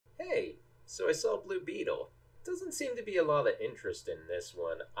Hey, so I saw Blue Beetle. Doesn't seem to be a lot of interest in this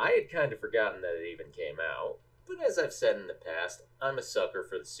one. I had kind of forgotten that it even came out. But as I've said in the past, I'm a sucker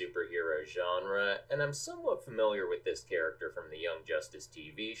for the superhero genre, and I'm somewhat familiar with this character from the Young Justice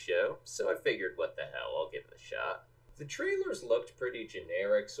TV show, so I figured what the hell, I'll give it a shot. The trailers looked pretty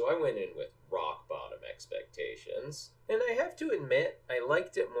generic, so I went in with rock bottom expectations. And I have to admit, I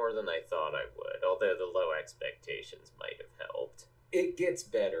liked it more than I thought I would, although the low expectations might have helped. It gets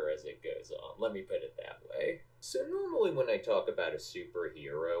better as it goes on, let me put it that way. So normally when I talk about a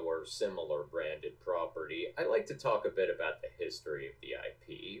superhero or similar branded property, I like to talk a bit about the history of the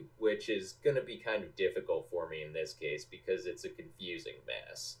IP, which is going to be kind of difficult for me in this case because it's a confusing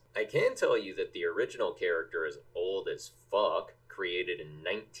mess. I can tell you that the original character is old as fuck, created in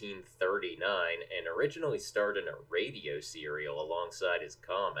 1939, and originally starred in a radio serial alongside his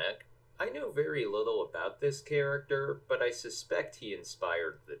comic. I know very little about this character, but I suspect he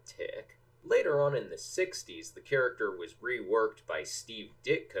inspired the Tick. Later on in the 60s, the character was reworked by Steve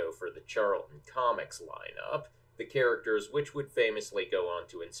Ditko for the Charlton Comics lineup, the characters which would famously go on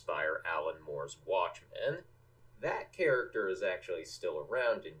to inspire Alan Moore's Watchmen. That character is actually still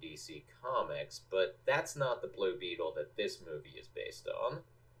around in DC Comics, but that's not the Blue Beetle that this movie is based on.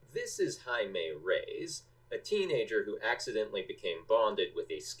 This is Jaime Reyes, a teenager who accidentally became bonded with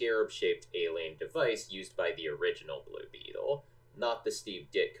a scarab-shaped alien device used by the original Blue Beetle, not the Steve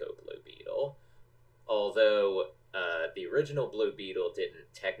Ditko Blue Beetle. Although the original Blue Beetle didn't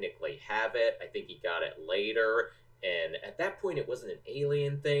technically have it, I think he got it later, and at that point it wasn't an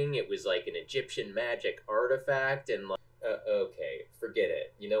alien thing, it was like an Egyptian magic artifact, and okay, forget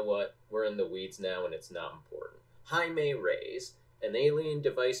it. You know what? We're in the weeds now and it's not important. Jaime Reyes. An alien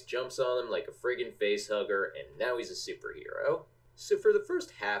device jumps on him like a friggin' facehugger, and now he's a superhero. So for the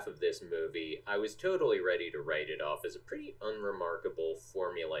first half of this movie, I was totally ready to write it off as a pretty unremarkable,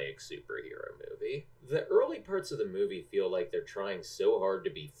 formulaic superhero movie. The early parts of the movie feel like they're trying so hard to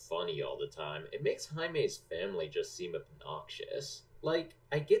be funny all the time, it makes Jaime's family just seem obnoxious. Like,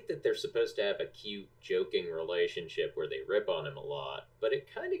 I get that they're supposed to have a cute, joking relationship where they rip on him a lot, but it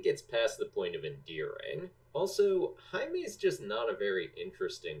kinda gets past the point of endearing. Also, Jaime is just not a very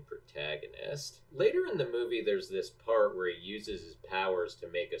interesting protagonist. Later in the movie, there's this part where he uses his powers to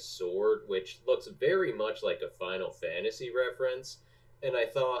make a sword, which looks very much like a Final Fantasy reference, and I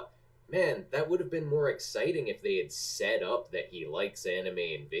thought, man, that would have been more exciting if they had set up that he likes anime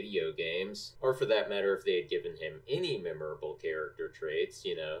and video games. Or for that matter, if they had given him any memorable character traits,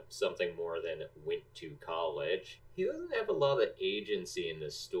 something more than went to college. He doesn't have a lot of agency in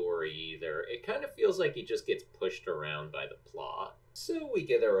this story either. It kind of feels like he just gets pushed around by the plot. So we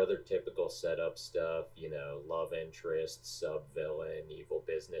get our other typical setup stuff, love interest, sub-villain, evil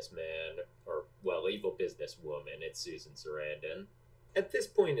businessman, or, well, evil businesswoman, it's Susan Sarandon. At this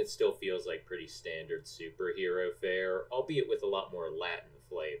point, it still feels like pretty standard superhero fare, albeit with a lot more Latin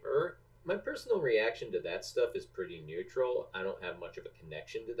flavor. My personal reaction to that stuff is pretty neutral. I don't have much of a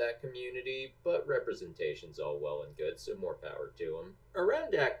connection to that community, but representation's all well and good, so more power to them.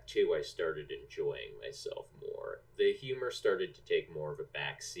 Around Act 2, I started enjoying myself more. The humor started to take more of a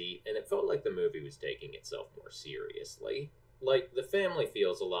backseat, and it felt like the movie was taking itself more seriously. Like, the family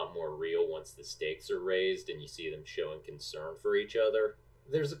feels a lot more real once the stakes are raised and you see them showing concern for each other.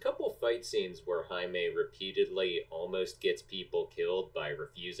 There's a couple fight scenes where Jaime repeatedly almost gets people killed by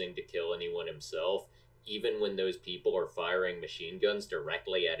refusing to kill anyone himself, even when those people are firing machine guns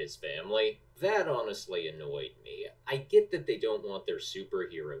directly at his family. That honestly annoyed me. I get that they don't want their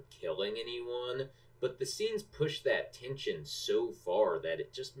superhero killing anyone, but the scenes push that tension so far that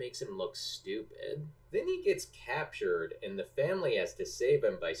it just makes him look stupid. Then he gets captured, and the family has to save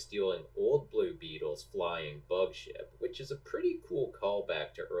him by stealing old Blue Beetle's flying bug ship, which is a pretty cool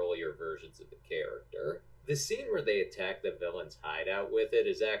callback to earlier versions of the character. The scene where they attack the villain's hideout with it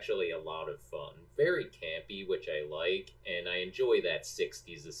is actually a lot of fun. Very campy, which I like, and I enjoy that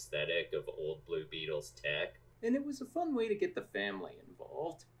 60s aesthetic of old Blue Beetle's tech. And it was a fun way to get the family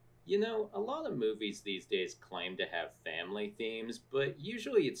involved. A lot of movies these days claim to have family themes, but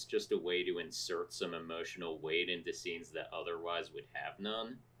usually it's just a way to insert some emotional weight into scenes that otherwise would have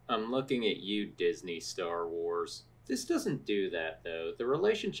none. I'm looking at you, Disney Star Wars. This doesn't do that, though. The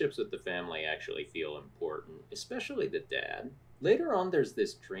relationships with the family actually feel important, especially the dad. Later on, there's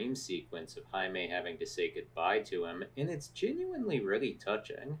this dream sequence of Jaime having to say goodbye to him, and it's genuinely really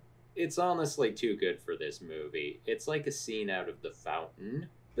touching. It's honestly too good for this movie. It's like a scene out of The Fountain.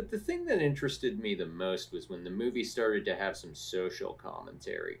 But the thing that interested me the most was when the movie started to have some social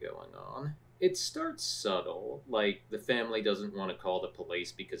commentary going on. It starts subtle, like the family doesn't want to call the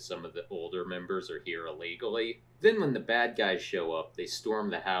police because some of the older members are here illegally. Then when the bad guys show up, they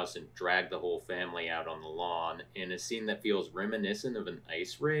storm the house and drag the whole family out on the lawn in a scene that feels reminiscent of an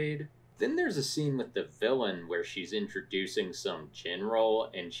ice raid. Then there's a scene with the villain where she's introducing some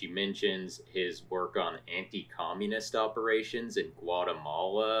general and she mentions his work on anti-communist operations in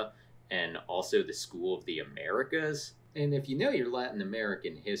Guatemala and also the School of the Americas. And if you know your Latin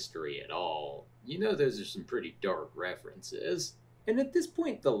American history at all, you know those are some pretty dark references. And at this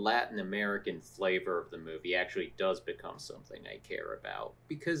point, the Latin American flavor of the movie actually does become something I care about,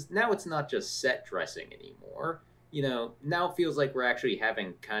 because now it's not just set dressing anymore. You know, now it feels like we're actually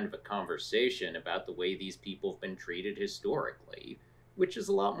having kind of a conversation about the way these people have been treated historically, which is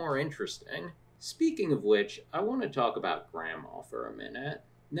a lot more interesting. Speaking of which, I want to talk about Grandma for a minute.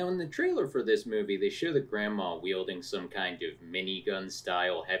 Now, in the trailer for this movie, they show the grandma wielding some kind of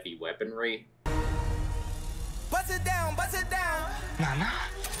minigun-style heavy weaponry. Bust it down, bust it down! Nana?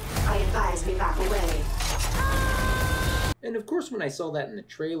 I advise we back away. And of course, when I saw that in the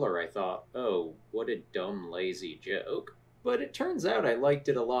trailer, I thought, oh, what a dumb, lazy joke. But it turns out I liked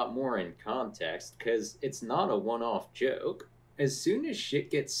it a lot more in context, because it's not a one-off joke. As soon as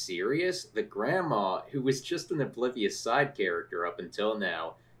shit gets serious, the grandma, who was just an oblivious side character up until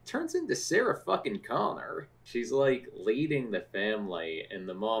now, turns into Sarah fucking Connor. She's like leading the family, and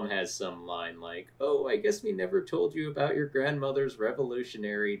the mom has some line like, oh, I guess we never told you about your grandmother's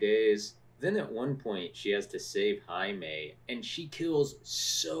revolutionary days. Then at one point, she has to save Jaime, and she kills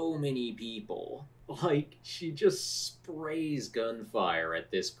so many people. Like, she just sprays gunfire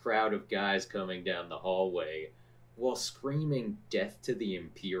at this crowd of guys coming down the hallway, while screaming death to the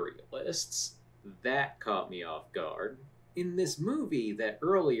imperialists. That caught me off guard. In this movie that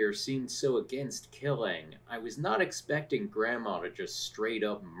earlier seemed so against killing, I was not expecting Grandma to just straight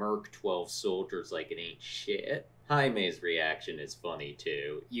up murk 12 soldiers like it ain't shit. Jaime's reaction is funny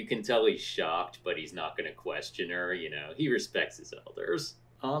too. You can tell he's shocked, but he's not gonna question her, you know, he respects his elders.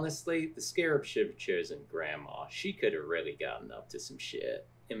 Honestly, the Scarab should have chosen Grandma. She could have really gotten up to some shit.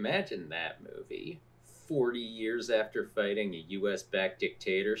 Imagine that movie. 40 years after fighting a US-backed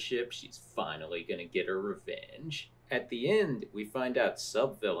dictatorship, she's finally gonna get her revenge. At the end, we find out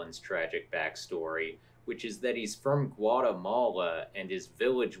Sub-Villain's tragic backstory, which is that he's from Guatemala and his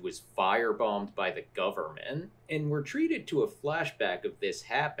village was firebombed by the government. And we're treated to a flashback of this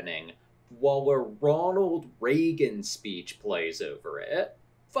happening while a Ronald Reagan speech plays over it.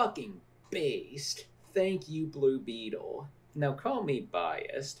 Fucking based. Thank you, Blue Beetle. Now call me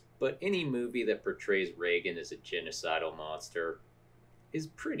biased, but any movie that portrays Reagan as a genocidal monster is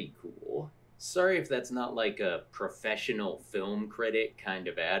pretty cool. Sorry if that's not like a professional film critic kind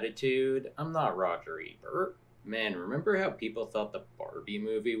of attitude. I'm not Roger Ebert. Man, remember how people thought the Barbie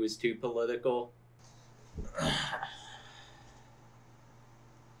movie was too political?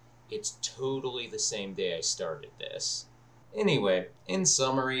 It's totally the same day I started this. Anyway, in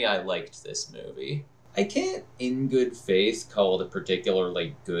summary, I liked this movie. I can't, in good faith, call it a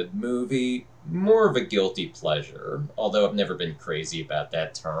particularly good movie. More of a guilty pleasure, although I've never been crazy about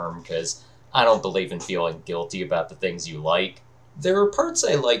that term, because I don't believe in feeling guilty about the things you like. There are parts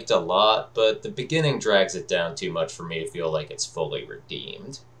I liked a lot, but the beginning drags it down too much for me to feel like it's fully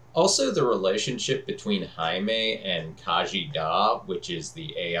redeemed. Also, the relationship between Jaime and Kaji Da, which is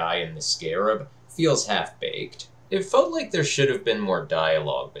the AI in the Scarab, feels half-baked. It felt like there should have been more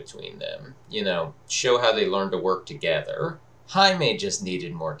dialogue between them. You know, show how they learn to work together. Jaime just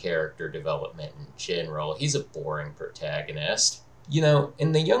needed more character development in general. He's a boring protagonist. You know,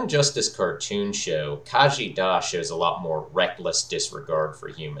 in the Young Justice cartoon show, Kaji Da shows a lot more reckless disregard for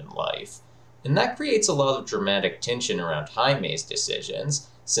human life. And that creates a lot of dramatic tension around Jaime's decisions,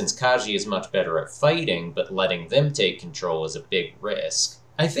 since Kaji is much better at fighting, but letting them take control is a big risk.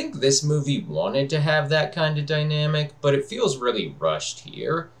 I think this movie wanted to have that kind of dynamic, but it feels really rushed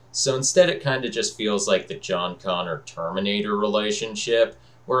here. So instead it kind of just feels like the John Connor Terminator relationship,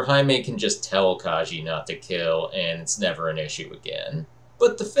 where Jaime can just tell Kaji not to kill, and it's never an issue again.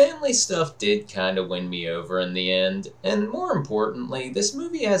 But the family stuff did kind of win me over in the end, and more importantly, this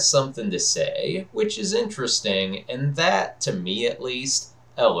movie has something to say, which is interesting, and that, to me at least,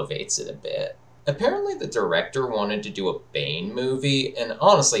 elevates it a bit. Apparently the director wanted to do a Bane movie, and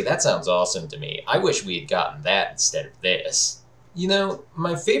honestly, that sounds awesome to me. I wish we had gotten that instead of this. You know,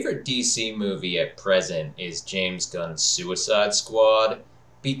 my favorite DC movie at present is James Gunn's Suicide Squad,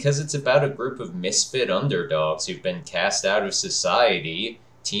 because it's about a group of misfit underdogs who've been cast out of society,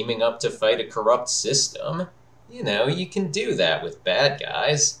 teaming up to fight a corrupt system. You know, you can do that with bad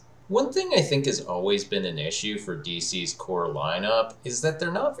guys. One thing I think has always been an issue for DC's core lineup is that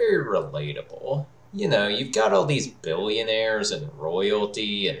they're not very relatable. You know, you've got all these billionaires and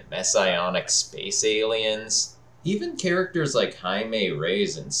royalty and messianic space aliens. Even characters like Jaime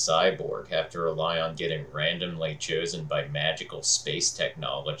Reyes and Cyborg have to rely on getting randomly chosen by magical space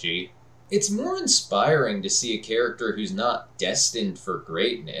technology. It's more inspiring to see a character who's not destined for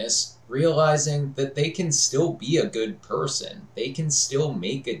greatness, realizing that they can still be a good person, they can still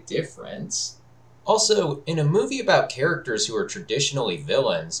make a difference. Also, in a movie about characters who are traditionally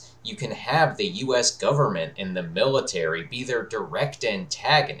villains, you can have the US government and the military be their direct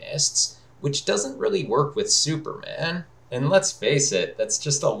antagonists, which doesn't really work with Superman. And let's face it, that's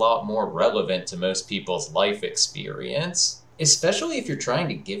just a lot more relevant to most people's life experience. Especially if you're trying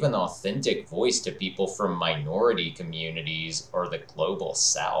to give an authentic voice to people from minority communities or the global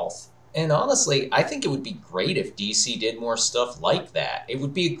south. And honestly, I think it would be great if DC did more stuff like that. It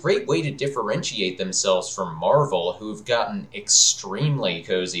would be a great way to differentiate themselves from Marvel, who've gotten extremely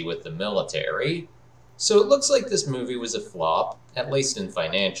cozy with the military. So it looks like this movie was a flop, at least in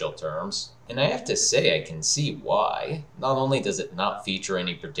financial terms. And I have to say I can see why. Not only does it not feature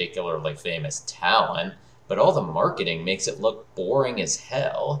any particularly famous talent, but all the marketing makes it look boring as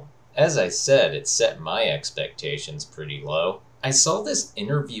hell. As I said, it set my expectations pretty low. I saw this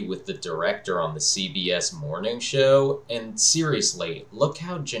interview with the director on the CBS morning show, and seriously, look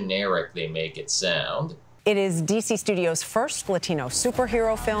how generic they make it sound. It is DC Studios' first Latino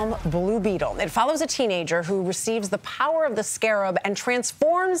superhero film, Blue Beetle. It follows a teenager who receives the power of the scarab and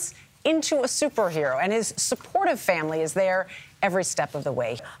transforms into a superhero, and his supportive family is there every step of the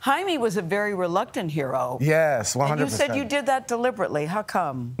way. Jaime was a very reluctant hero. Yes, 100%. And you said you did that deliberately. How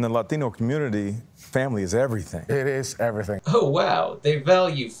come? In the Latino community, family is everything. It is everything. Oh wow, they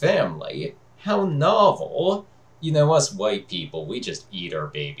value family. How novel. You know, us white people, we just eat our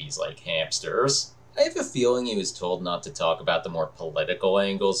babies like hamsters. I have a feeling he was told not to talk about the more political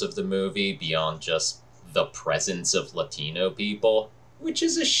angles of the movie beyond just the presence of Latino people. Which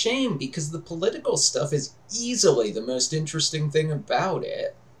is a shame, because the political stuff is easily the most interesting thing about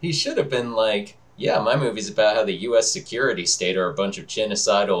it. He should have been like, yeah, my movie's about how the US security state are a bunch of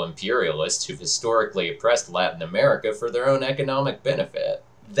genocidal imperialists who've historically oppressed Latin America for their own economic benefit.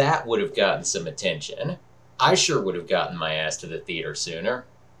 That would have gotten some attention. I sure would have gotten my ass to the theater sooner.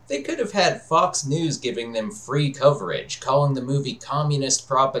 They could have had Fox News giving them free coverage, calling the movie communist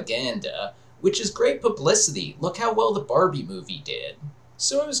propaganda, which is great publicity. Look how well the Barbie movie did.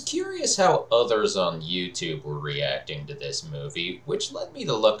 So I was curious how others on YouTube were reacting to this movie, which led me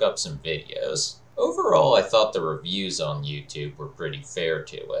to look up some videos. Overall, I thought the reviews on YouTube were pretty fair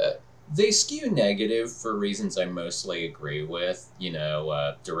to it. They skew negative for reasons I mostly agree with. You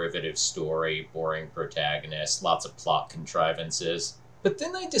know, derivative story, boring protagonist, lots of plot contrivances. But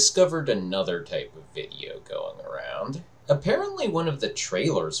then I discovered another type of video going around. Apparently one of the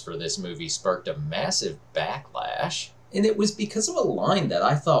trailers for this movie sparked a massive backlash, and it was because of a line that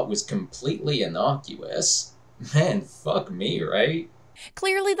I thought was completely innocuous. Man, fuck me, right?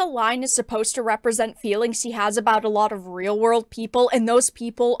 Clearly, the line is supposed to represent feelings he has about a lot of real-world people, and those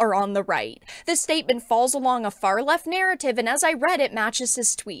people are on the right. This statement falls along a far-left narrative, and as I read, it matches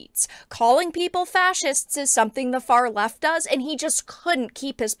his tweets. Calling people fascists is something the far left does, and he just couldn't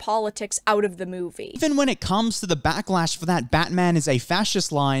keep his politics out of the movie. Even when it comes to the backlash for that Batman is a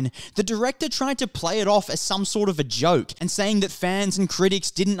fascist line, the director tried to play it off as some sort of a joke, and saying that fans and critics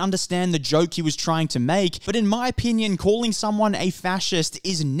didn't understand the joke he was trying to make, but in my opinion, calling someone a fascist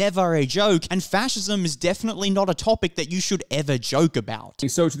is never a joke, and fascism is definitely not a topic that you should ever joke about.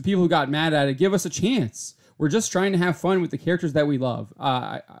 So to the people who got mad at it, give us a chance. We're just trying to have fun with the characters that we love.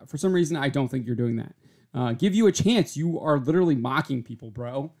 For some reason, I don't think you're doing that. Give you a chance. You are literally mocking people,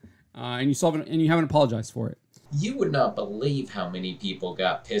 bro. And you haven't apologized for it. You would not believe how many people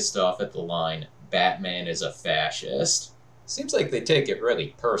got pissed off at the line, Batman is a fascist. Seems like they take it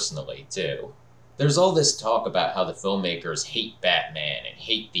really personally, too. There's all this talk about how the filmmakers hate Batman and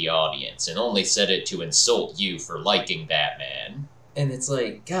hate the audience and only said it to insult you for liking Batman. And it's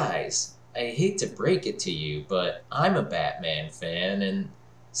like, guys, I hate to break it to you, but I'm a Batman fan, and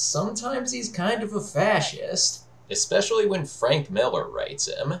sometimes he's kind of a fascist. Especially when Frank Miller writes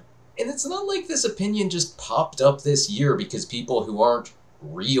him. And it's not like this opinion just popped up this year because people who aren't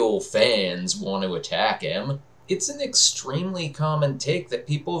real fans want to attack him. It's an extremely common take that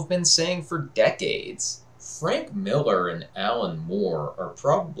people have been saying for decades. Frank Miller and Alan Moore are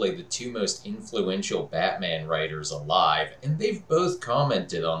probably the two most influential Batman writers alive, and they've both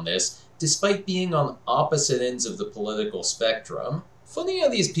commented on this, despite being on opposite ends of the political spectrum. Funny how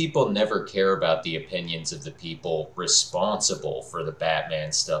these people never care about the opinions of the people responsible for the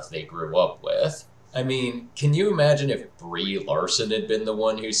Batman stuff they grew up with. I mean, can you imagine if Brie Larson had been the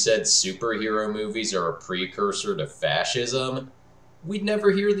one who said superhero movies are a precursor to fascism? We'd never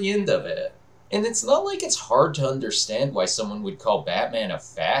hear the end of it. And it's not like it's hard to understand why someone would call Batman a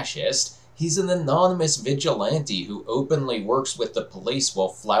fascist. He's an anonymous vigilante who openly works with the police while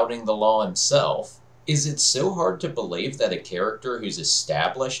flouting the law himself. Is it so hard to believe that a character who's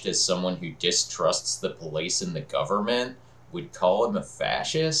established as someone who distrusts the police and the government would call him a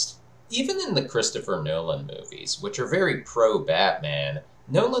fascist? Even in the Christopher Nolan movies, which are very pro-Batman,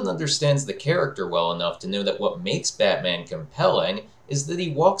 Nolan understands the character well enough to know that what makes Batman compelling is that he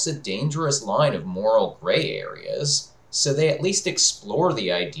walks a dangerous line of moral gray areas, so they at least explore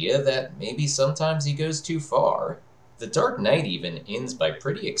the idea that maybe sometimes he goes too far. The Dark Knight even ends by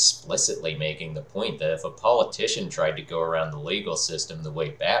pretty explicitly making the point that if a politician tried to go around the legal system the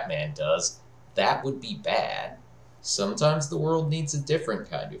way Batman does, that would be bad. Sometimes the world needs a different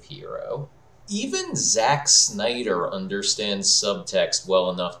kind of hero. Even Zack Snyder understands subtext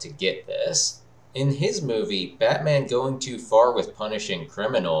well enough to get this. In his movie, Batman going too far with punishing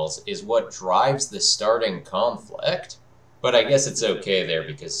criminals is what drives the starting conflict. But I guess it's okay there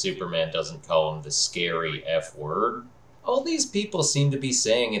because Superman doesn't call him the scary F word. All these people seem to be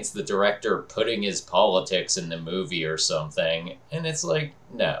saying it's the director putting his politics in the movie or something, and it's like,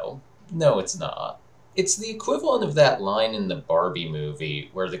 no, it's not. It's the equivalent of that line in the Barbie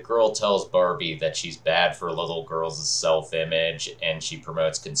movie where the girl tells Barbie that she's bad for little girls' self-image and she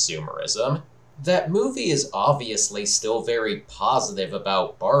promotes consumerism. That movie is obviously still very positive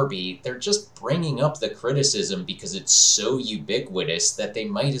about Barbie, they're just bringing up the criticism because it's so ubiquitous that they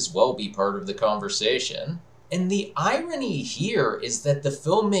might as well be part of the conversation. And the irony here is that the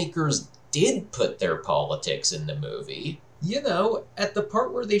filmmakers did put their politics in the movie. You know, at the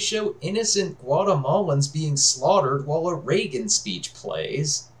part where they show innocent Guatemalans being slaughtered while a Reagan speech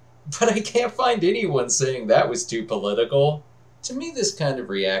plays. But I can't find anyone saying that was too political. To me, this kind of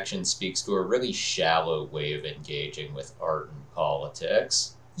reaction speaks to a really shallow way of engaging with art and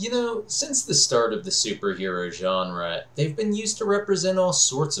politics. You know, since the start of the superhero genre, they've been used to represent all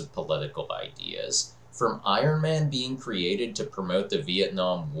sorts of political ideas. From Iron Man being created to promote the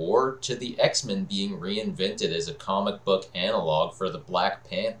Vietnam War, to the X-Men being reinvented as a comic book analog for the Black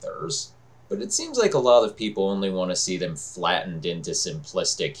Panthers. But it seems like a lot of people only want to see them flattened into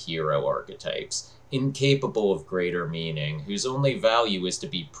simplistic hero archetypes, incapable of greater meaning, whose only value is to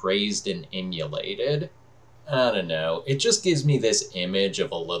be praised and emulated. I don't know, it just gives me this image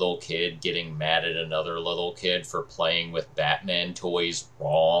of a little kid getting mad at another little kid for playing with Batman toys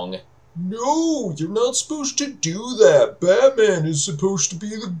wrong. No, you're not supposed to do that. Batman is supposed to be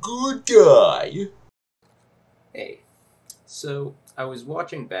the good guy. Hey, so I was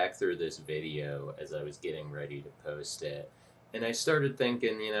watching back through this video as I was getting ready to post it, and I started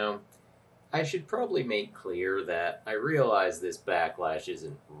thinking, you know, I should probably make clear that I realize this backlash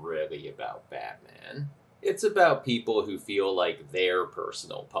isn't really about Batman. It's about people who feel like their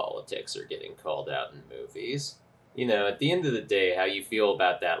personal politics are getting called out in movies. You know, at the end of the day, how you feel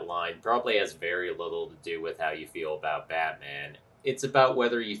about that line probably has very little to do with how you feel about Batman. It's about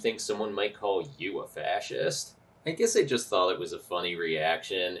whether you think someone might call you a fascist. I guess I just thought it was a funny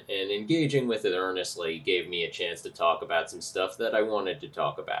reaction, and engaging with it earnestly gave me a chance to talk about some stuff that I wanted to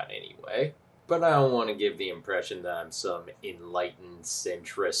talk about anyway. But I don't want to give the impression that I'm some enlightened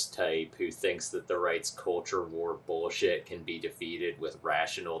centrist type who thinks that the right's culture war bullshit can be defeated with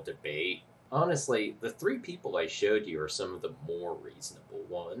rational debate. Honestly, the three people I showed you are some of the more reasonable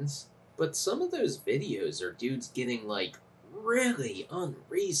ones. But some of those videos are dudes getting, like, really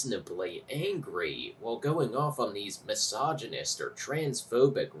unreasonably angry while going off on these misogynist or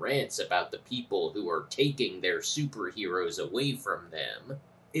transphobic rants about the people who are taking their superheroes away from them.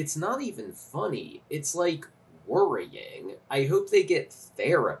 It's not even funny. It's, like, worrying. I hope they get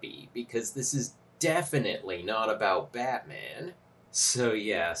therapy, because this is definitely not about Batman. So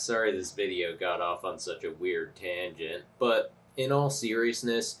yeah, sorry this video got off on such a weird tangent, but in all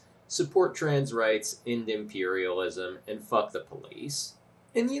seriousness, support trans rights, end imperialism, and fuck the police.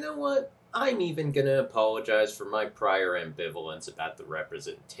 And you know what? I'm even gonna apologize for my prior ambivalence about the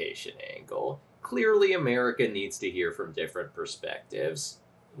representation angle. Clearly America needs to hear from different perspectives.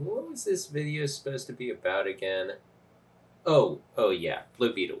 What was this video supposed to be about again? Oh yeah,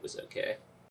 Blue Beetle was okay.